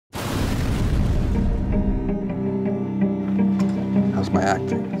my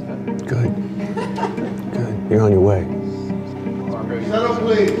acting. Good. Good. You're on your way. Shut up,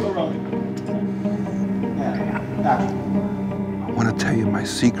 please. I want to tell you my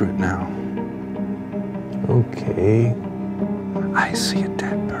secret now. Okay. I see a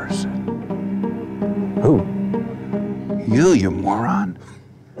dead person. Who? You moron.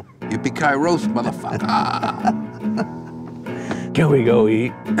 Yippee-ki roast, motherfucker. Can we go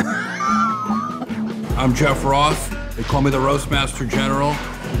eat? I'm Jeff Ross. They call me the Roastmaster General.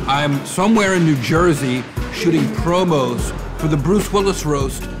 I'm somewhere in New Jersey shooting promos for the Bruce Willis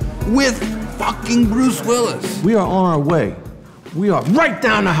roast with fucking Bruce Willis. We are on our way. We are right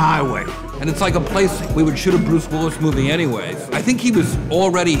down the highway. And it's like a place we would shoot a Bruce Willis movie anyways. I think he was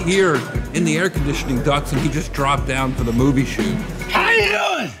already here in the air conditioning ducts and he just dropped down for the movie shoot. How you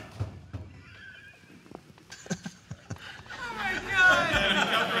doing?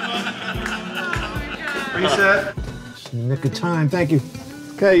 Reset. Just nick of time, thank you.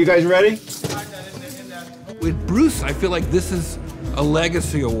 Okay, you guys ready? With Bruce, I feel like this is a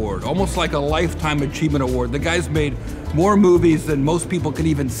legacy award, almost like a lifetime achievement award. The guy's made more movies than most people can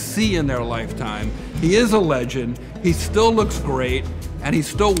even see in their lifetime. He is a legend, he still looks great, and he's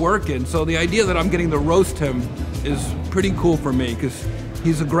still working. So the idea that I'm getting to roast him is pretty cool for me, because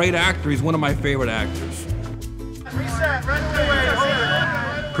he's a great actor. He's one of my favorite actors. Reset,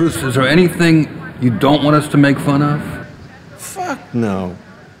 right away. Bruce, is there anything you don't want us to make fun of? Fuck no.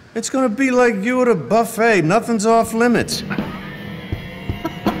 It's gonna be like you at a buffet. Nothing's off limits.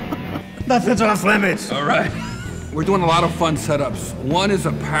 Nothing's off limits. All right. We're doing a lot of fun setups. One is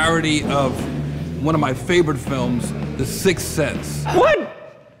a parody of one of my favorite films, The Sixth Sense. What?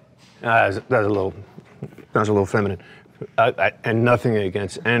 That was a little feminine. And nothing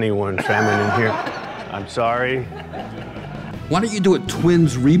against anyone feminine here. I'm sorry. Why don't you do a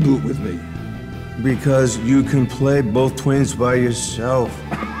Twins reboot with me? Because you can play both twins by yourself.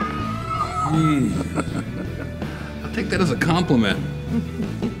 I'll take that as a compliment.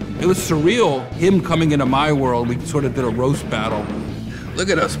 It was surreal, him coming into my world. We sort of did a roast battle. Look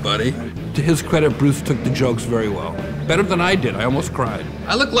at us, buddy. To his credit, Bruce took the jokes very well. Better than I did. I almost cried.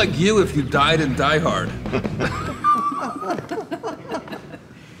 I look like you if you died in Die Hard.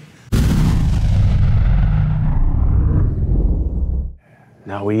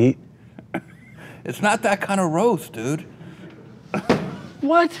 Now we eat? It's not that kind of roast, dude.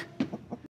 What?